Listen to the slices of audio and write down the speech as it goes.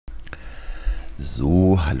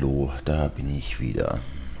So, hallo, da bin ich wieder.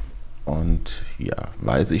 Und ja,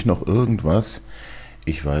 weiß ich noch irgendwas?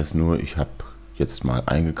 Ich weiß nur, ich habe jetzt mal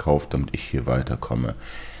eingekauft, damit ich hier weiterkomme.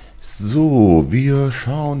 So, wir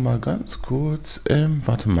schauen mal ganz kurz.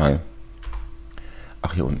 Warte mal.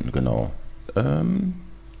 Ach, hier unten, genau.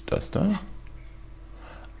 Das da.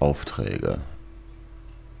 Aufträge.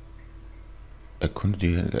 Erkunde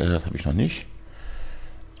die, das habe ich noch nicht.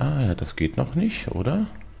 Ah ja, das geht noch nicht, oder?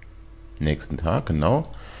 Nächsten Tag,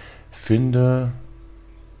 genau. Finde.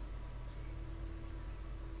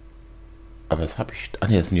 Aber das habe ich. Ah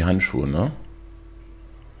ne, das sind die Handschuhe, ne?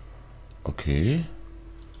 Okay.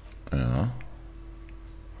 Ja.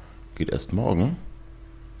 Geht erst morgen.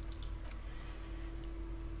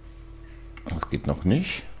 Das geht noch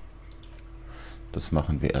nicht. Das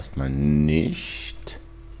machen wir erstmal nicht.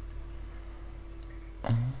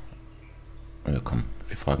 Ja, komm,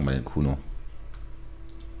 wir fragen mal den Kuno.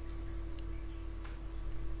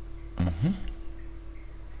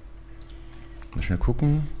 Mal schnell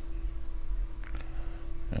gucken.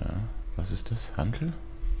 Ja, was ist das? Handel?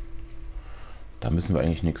 Da müssen wir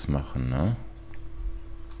eigentlich nichts machen, ne?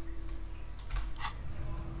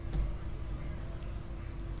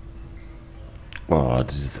 Oh,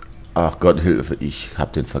 das ist... Ach Gott, Hilfe, ich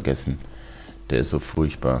hab den vergessen. Der ist so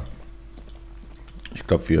furchtbar. Ich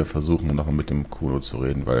glaube, wir versuchen noch mal mit dem Kuno zu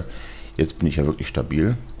reden, weil jetzt bin ich ja wirklich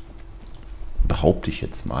stabil. Behaupte ich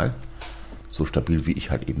jetzt mal. So stabil, wie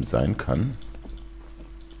ich halt eben sein kann.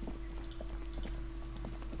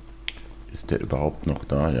 Ist der überhaupt noch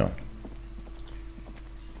da? Ja.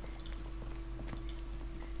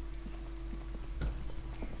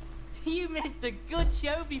 You missed a good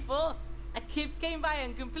show before. A kid came by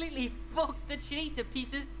and completely fucked the tree to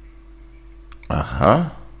pieces.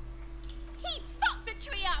 Aha. He fucked the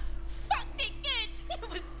tree up! Fucked it good! It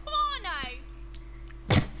was porno!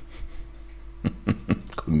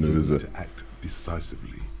 Kunöse. To act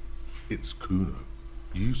decisively. It's Kuno.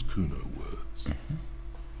 Use Kuno words.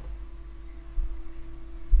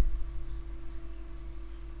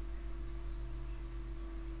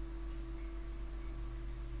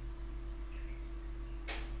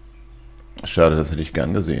 Schade, das hätte ich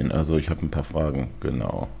gern gesehen. Also ich habe ein paar Fragen.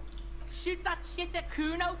 Genau. Shoot that shit at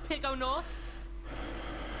Kuno, Piggo Nord.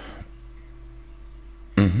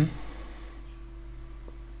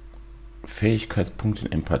 Fähigkeitspunkt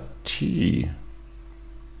in Empathie.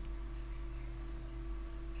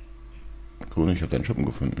 Cool, ich habe deinen Schuppen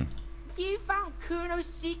gefunden. You found Kuno's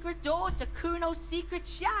secret door to Kuno's secret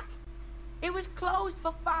shack. It was closed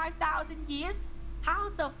for 5,000 years. How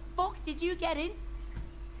the fuck did you get in?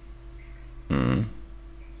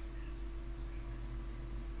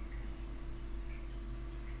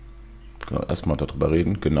 Genau, erstmal darüber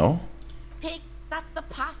reden. Genau. Pig, that's the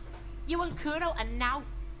past. You and Kuno are now.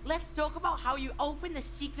 Let's talk about how you opened the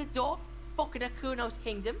secret door, fucking at Kuno's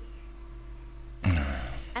kingdom.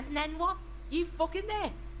 And then what? You fucking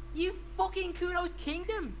there. You fucking Kuno's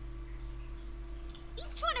kingdom.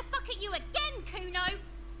 He's trying to fuck at you again, Kuno!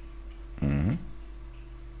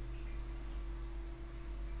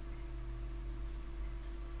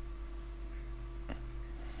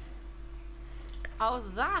 Oh,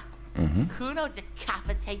 that? Kuno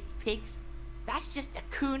decapitates pigs. That's just a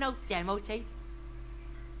Kuno demo tape.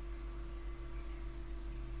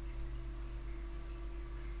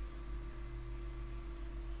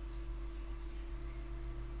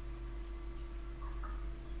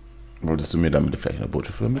 Wolltest du mir damit vielleicht eine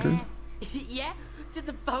Botschaft vermitteln? Yeah, to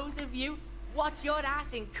the both of you. Watch your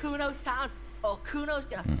ass in Kuno's town, or Kuno's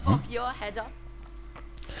gonna fuck your head off.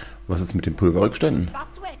 Was ist mit den Pulverrückständen?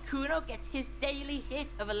 That's where Kuno gets his daily hit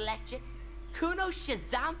of electric. Kuno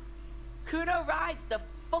Shazam. Kuno rides the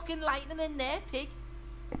fucking lightning in there, pig.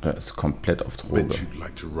 Der ist komplett auf Droge. Bet you'd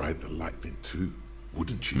like to ride the lightning too,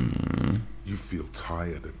 wouldn't you? You feel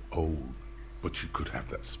tired and old, but you could have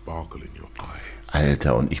that sparkle in your eyes.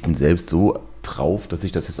 Alter, und ich bin selbst so drauf, dass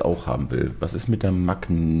ich das jetzt auch haben will. Was ist mit der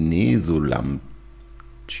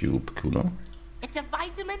Magnesolam-Tube, Kuno? It's a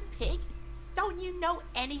vitamin, pig. Don't you know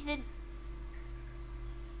anything?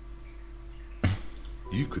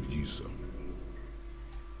 You could use some.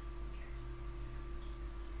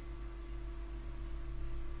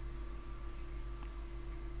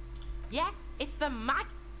 Yeah, it's the mag.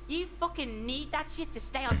 You fucking need that shit to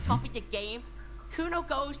stay on top of your game. Kuno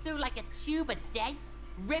goes through like a tube a day,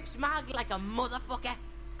 rips mag like a motherfucker,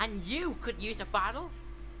 and you could use a bottle.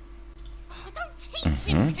 Oh, don't teach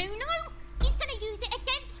him, Kuno! He's gonna use it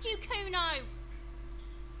against you, Kuno!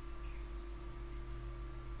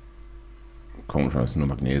 Komisch, das ist nur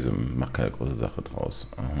Magnesium. Mach keine große Sache draus.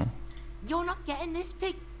 Aha. You're not getting this,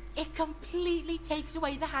 pig. It completely takes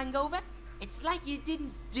away the hangover. It's like you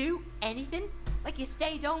didn't do anything. Like you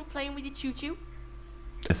stayed home playing with your choo-choo.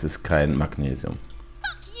 Es ist kein Magnesium.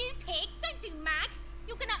 Fuck you, pig. Don't do mag.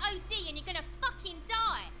 You're gonna OD and you're gonna fucking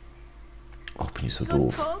die. Och, bin ich so Good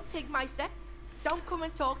doof. call, Pigmeister. Don't come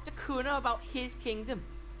and talk to Kuno about his kingdom.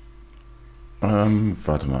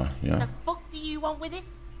 Warte mal, ja. The fuck do you want with it?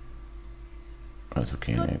 Alles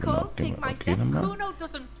okay, ne, Good genau. call, Gehen wir, Pigmeister. okay, nochmal. Kuno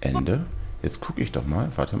doesn't Ende. Jetzt gucke ich doch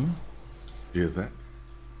mal, warte mal. Hear that?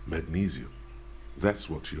 Magnesium. That's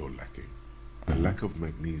what you're lacking. The lack of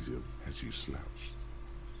magnesium has you slouched.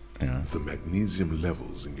 Ja. The magnesium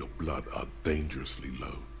levels in your blood are dangerously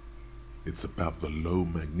low. It's about the low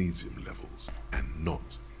magnesium levels and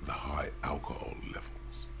not the high alcohol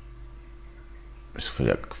levels. Ist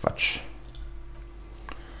völliger Quatsch.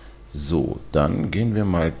 So, dann gehen wir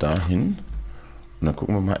mal dahin. Und dann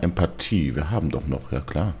gucken wir mal Empathie. Wir haben doch noch, ja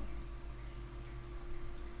klar.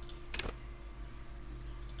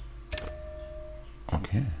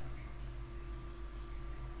 Okay.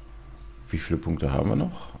 Wie viele Punkte haben wir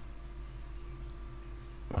noch?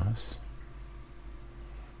 Was?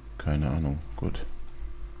 Keine Ahnung. Gut.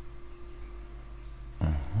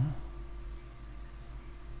 Aha.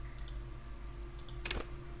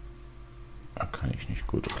 Ah, kann ich nicht.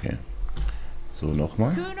 Gut, okay. So,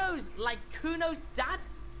 nochmal. Kuno's like Kuno's dad.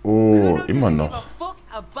 Oh, Kuno immer doesn't noch. give a fuck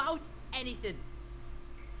about anything.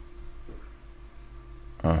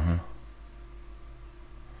 Aha.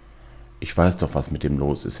 Ich weiß doch, was mit dem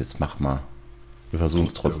los ist. Jetzt mach mal. Wir versuchen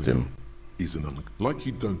es trotzdem. He's like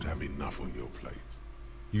you don't have enough on your plate.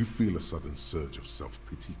 You feel a sudden surge of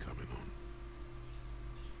self-pity coming on.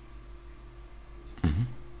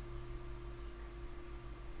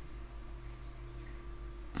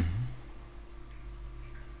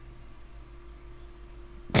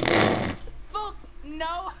 Fuck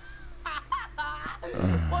no.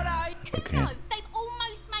 What I Kuno, they've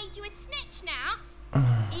almost made you a snitch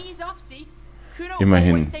now. ease off, see. Kuno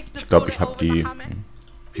Immerhin. always takes the Ich glaube, bullet ich habe over the die... hammer.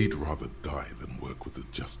 He'd rather die than work with the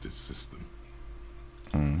justice system.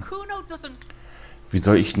 Kuno doesn't. Wie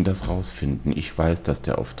soll ich denn das rausfinden? Ich weiß, dass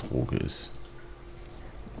der auf Droge ist.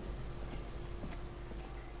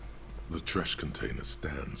 The trash container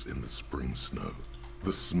stands in the spring snow.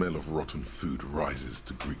 The smell of rotten food rises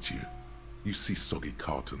to greet you. You see soggy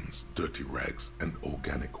cartons, dirty rags, and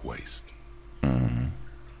organic waste.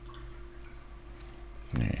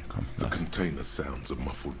 Nee, komm, The lass. container sounds a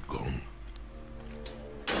muffled gong.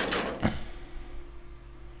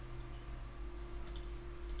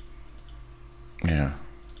 Ja.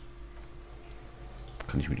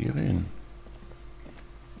 Kann ich mit ihr reden?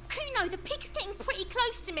 Kuno, the pig's getting pretty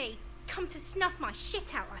close to me. Come to snuff my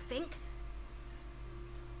shit out, I think.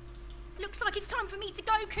 Looks like it's time for me to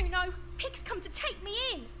go, Kuno. Pig's come to take me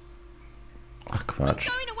in. Ach, Quatsch.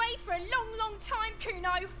 Going away for a long, long time,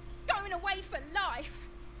 Kuno. Going away for life.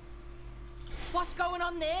 What's going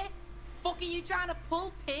on there? Fuck are you trying to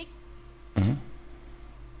pull, pig?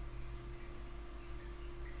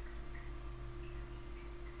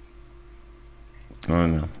 Ah,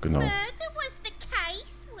 ja, genau. Murder was the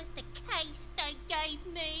case they gave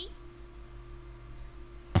me.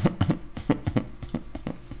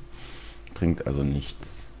 Bringt also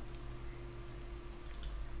nichts.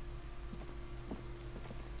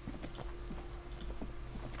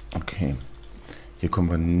 Okay. Hier kommen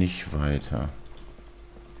wir nicht weiter.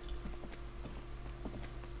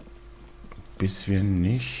 Bis wir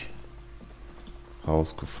nicht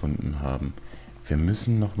rausgefunden haben. Wir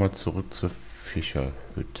müssen nochmal zurück zur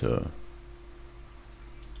Fischerhütte.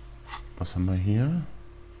 Was haben wir hier?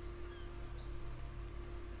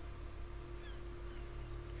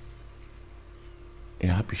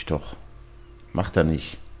 Ja, hab ich doch. Macht er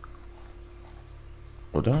nicht.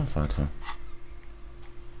 Oder? Warte.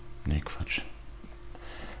 Nee, Quatsch.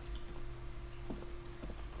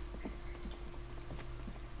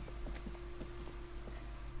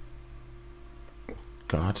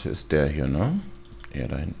 Garte ist der hier, ne? Er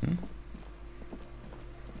da hinten.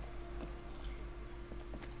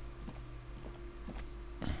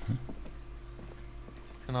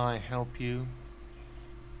 Can I help you?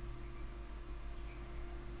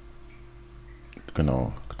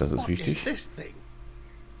 Genau, das ist What wichtig. is this thing?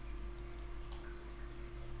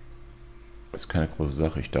 Das ist keine große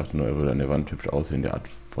Sache. Ich dachte nur, er würde an der Wand hübsch aussehen. Der Art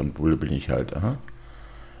von Bulle bin ich halt. Aha.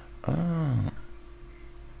 Ah.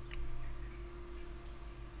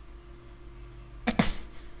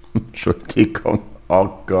 Entschuldigung.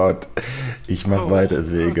 Oh Gott. Ich mach weiter,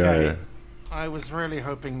 ist mir egal. I was really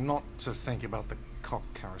hoping not to think about the cock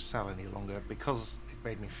carousel any longer because it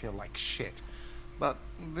made me feel like shit. But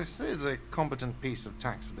this is a competent piece of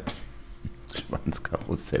taxidermy.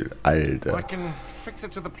 Schwanzkarussell, I Alter. can fix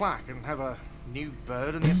it to the plaque and have a new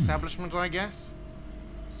bird in the establishment, I guess.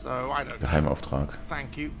 So, I don't know. Geheimauftrag.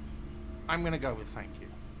 Thank you. I'm gonna go with thank you.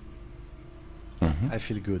 I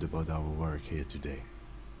feel good about our work here today.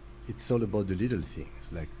 It's all about the little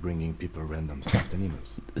things, like bringing people random stuffed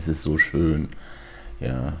animals. Es ist so schön.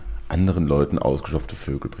 Ja, anderen Leuten ausgestopfte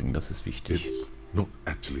Vögel bringen, das ist wichtig. It's not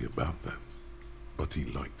actually about that, but he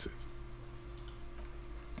liked it.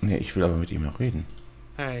 Nee, ich will aber mit ihm noch reden.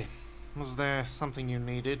 Hey, was there something you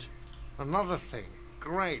needed? Another thing.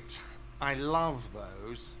 Great. I love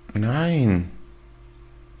those. Nein.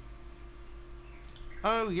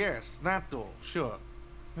 Oh, yes, that door, sure.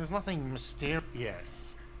 There's nothing mysterious.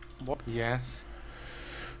 Yes. What? Yes.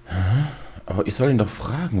 Aber ich soll ihn doch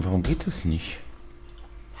fragen, warum geht es nicht?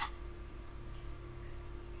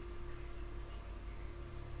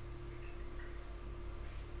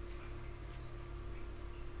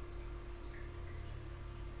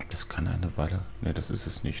 Das kann eine Weile. Ne, das ist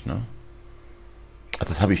es nicht, ne? Ach,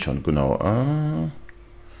 das habe ich schon, genau.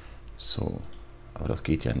 So. Aber das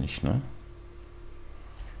geht ja nicht, ne?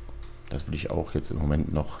 Das will ich auch jetzt im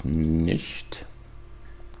Moment noch nicht.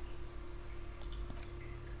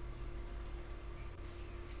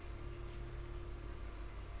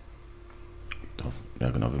 Dorf. Ja,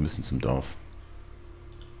 genau, wir müssen zum Dorf.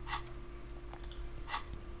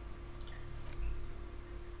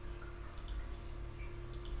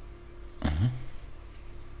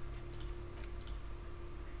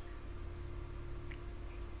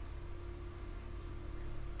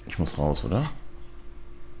 Ich muss raus, oder?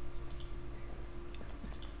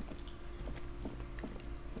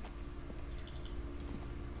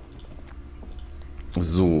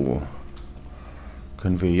 So.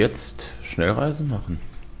 Können wir jetzt Schnellreisen machen?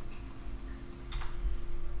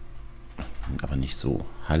 Aber nicht so.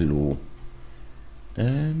 Hallo.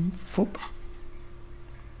 Fupp.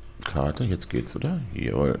 Karte, jetzt geht's, oder?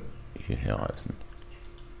 Jawohl. Hierher reisen.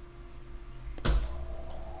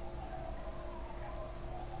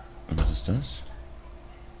 Und was ist das?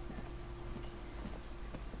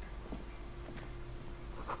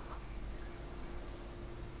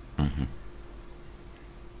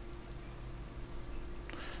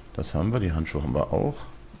 Das haben wir, die Handschuhe haben wir auch.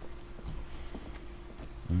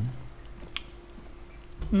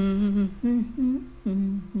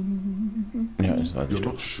 Ja, das weiß ich You're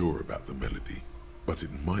doch. not sure about the melody, but it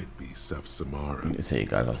might be South Samara. Ist ja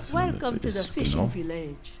egal, was es für eine Welcome to Melodie the ist. fishing Genau.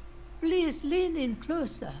 village. Please lean in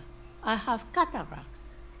closer. I have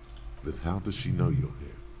cataracts. Then how does she know you're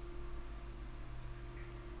here?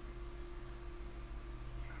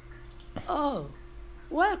 Oh,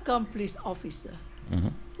 welcome, police officer.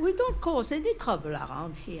 We don't cause any trouble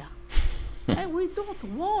around here. And we don't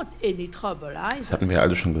want any trouble Das either. hatten wir ja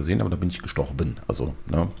alle schon gesehen, aber da bin ich gestorben. Also,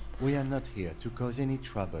 ne? We are not here to cause any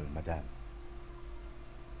trouble, madame.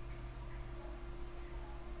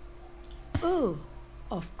 Oh,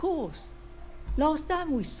 of course. Last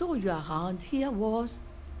time we saw you around here was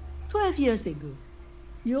 12 years ago.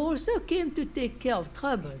 You also came to take care of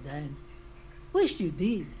trouble then. Wish you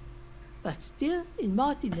did. But still, in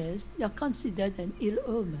Martinez, you're considered an ill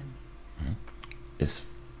omen.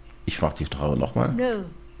 Ich frage dich gerade nochmal. No,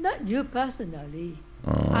 not you personally.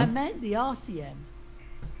 I meant the RCM.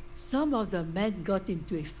 Some of the men got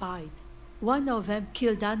into a fight. One of them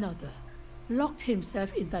killed another, locked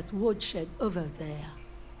himself in that woodshed over there.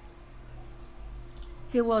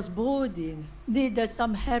 He was brooding, needed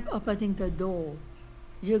some help opening the door.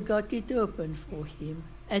 You got it open for him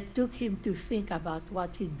and took him to think about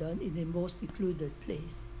what he'd done in a more secluded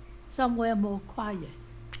place, somewhere more quiet.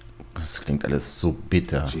 Das klingt alles so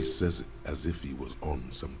bitter. She says it as if he was on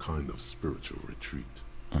some kind of spiritual retreat.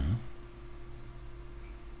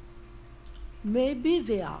 Maybe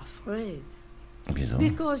they are afraid. Wieso?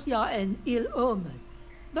 Because you're an ill omen.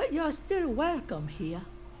 But you're still welcome here.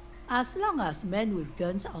 As long as men with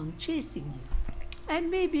guns aren't chasing you. And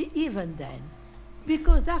maybe even then.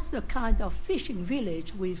 Because that's the kind of fishing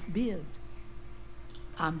village we've built.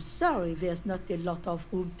 I'm sorry there's not a lot of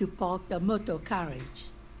room to park the motor carriage.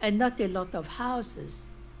 And not a lot of houses.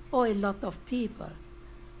 Or a lot of people.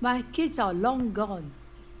 My kids are long gone.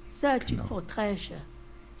 Searching Genau. for treasure.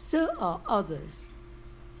 So are others.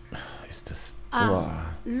 Ist das...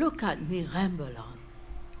 Ah, look at me ramble on.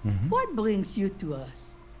 What brings you to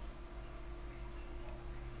us?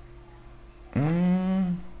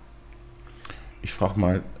 Ich frage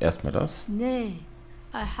mal erstmal das. Nay,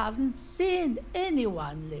 I haven't seen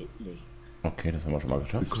anyone lately. Okay, das haben wir schon mal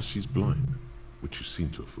geschafft. Because she's blind, which you seem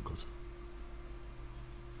to have forgotten.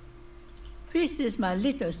 This is my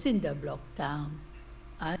little cinder block town.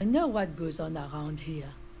 I know what goes on around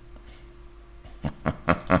here.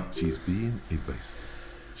 She's being evasive.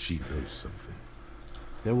 She knows something.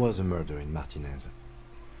 There was a murder in Martinez.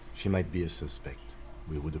 She might be a suspect.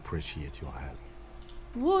 We would appreciate your help.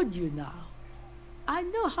 Would you now? I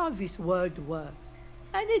know how this world works,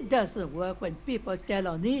 and it doesn't work when people tell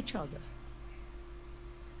on each other.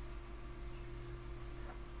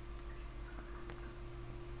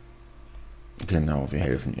 Genau, wir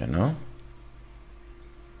helfen ihr, ne?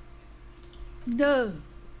 No,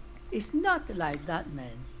 it's not like that,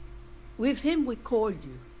 man. With him we called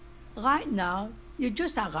you. Right now, you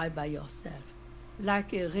just arrive by yourself,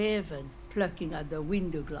 like a raven plucking at the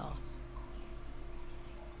window glass.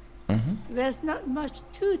 There's not much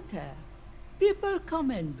to tell. People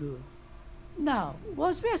come and go. Now,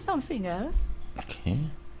 was there something else? Okay.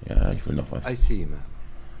 Ja, ich will noch was. I see, ma'am.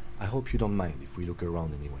 I hope you don't mind if we look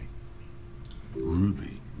around anyway.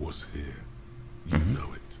 Ruby was here. You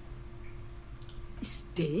know it.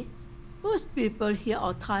 Stay? Most people here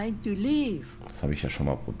are trying to leave. Das habe ich ja schon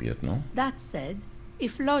mal probiert, ne? That said,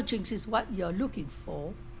 if lodgings is what you're looking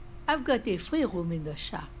for, I've got a free room in the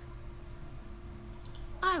shack.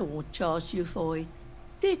 I won't charge you for it.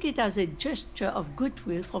 Take it as a gesture of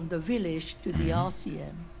goodwill from the village to the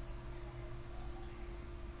RCM.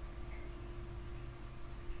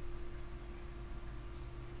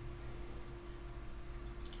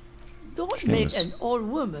 Don't make an old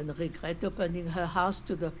woman regret opening her house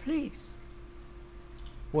to the police.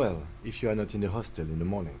 Well, if you are not in the hostel in the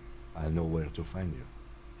morning, I'll know where to find you.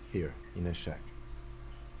 Here, in a shack.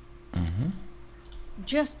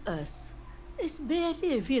 Just us. It's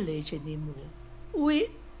barely a village anymore. We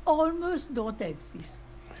almost don't exist.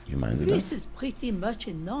 Wie meinen Sie This das? is pretty much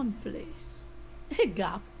a non-place. A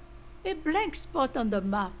gap, a blank spot on the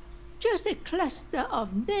map, just a cluster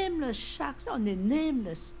of nameless shacks on a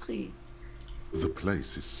nameless street. The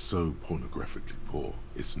place is so pornographically poor,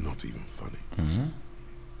 it's not even funny.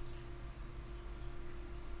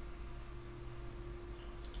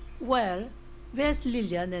 Well, there's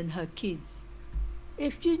Lillian and her kids. A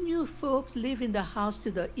few new folks live in the house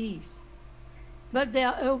to the east, but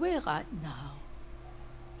they're away right now.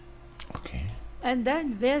 Okay. And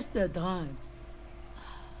then there's the drunks.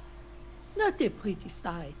 Not a pretty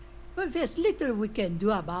sight, but there's little we can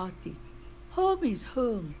do about it. Home is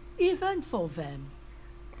home, even for them.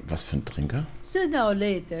 Was für ein Trinker? Sooner or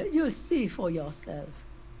later, you'll see for yourself.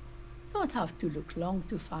 Don't have to look long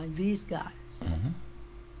to find these guys.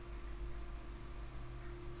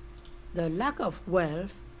 The lack of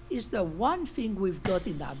wealth is the one thing we've got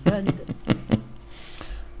in abundance.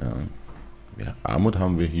 Ja, Armut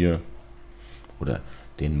haben wir hier. Oder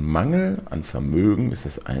den Mangel an Vermögen ist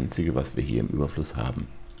das Einzige, was wir hier im Überfluss haben.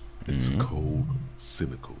 It's a cold,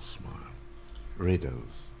 cynical smile.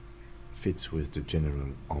 Riddles. Fits with the general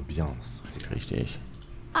ambiance here. Richtig.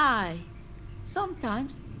 Aye.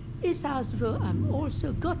 Sometimes it's as though I'm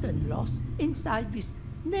also gotten lost inside this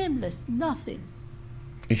nameless nothing.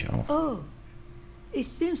 Ich auch. Oh, it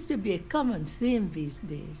seems to be a common theme these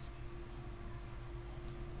days.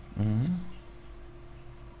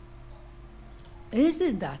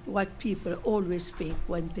 Isn't that what people always think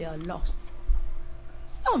when they are lost?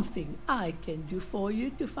 Something I can do for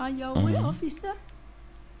you to find your way, officer?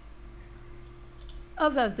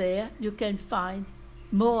 Over there, you can find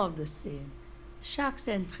more of the same. Shacks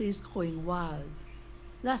and trees growing wild.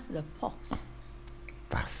 That's the pox.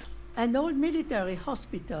 Was? An old military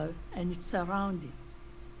hospital and its surroundings.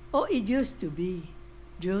 Or it used to be,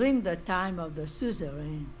 during the time of the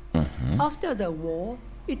suzerain. After the war,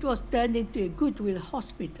 it was turned into a goodwill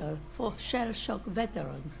hospital for shell-shock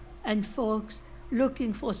veterans and folks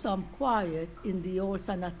looking for some quiet in the old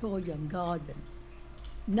sanatorium gardens.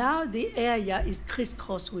 Now the area is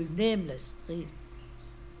crisscrossed with nameless streets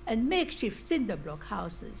and makeshift cinderblock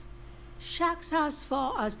houses, shacks as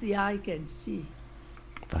far as the eye can see.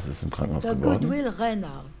 Was ist im Krankenhaus The geworden? goodwill ran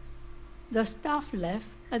out. The staff left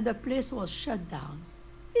and the place was shut down.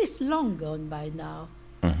 It's long gone by now.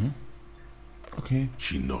 Okay.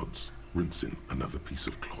 She nods, rinsing another piece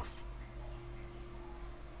of cloth.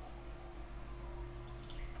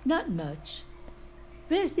 Not much.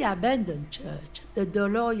 There's the abandoned church, the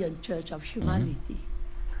DeLorean Church of Humanity.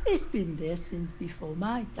 It's been there since before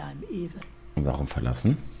my time even. Warum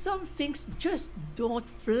verlassen? Some things just don't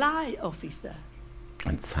fly, officer.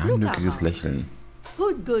 Ein zahnlückiges Lächeln.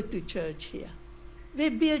 Who'd go to church here? They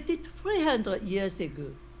built it 300 years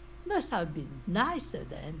ago. Must have been nicer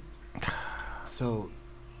then. So,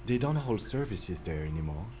 they don't hold services there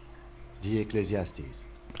anymore? The Ecclesiastes?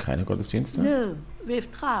 Keine Gottesdienste? No, we've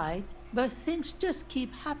tried, but things just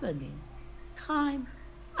keep happening. Crime,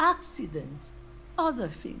 accidents, other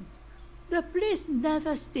things. The place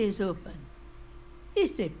never stays open.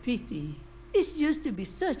 It's a pity. It used to be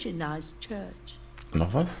such a nice church.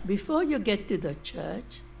 Noch was? Before you get to the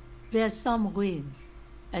church, there's some ruins,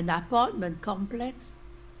 an apartment complex,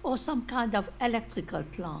 or some kind of electrical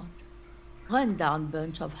plant. Run-down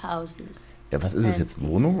bunch of houses. Ja, was ist es jetzt?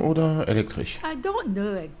 Wohnung oder elektrisch? I don't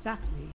know exactly.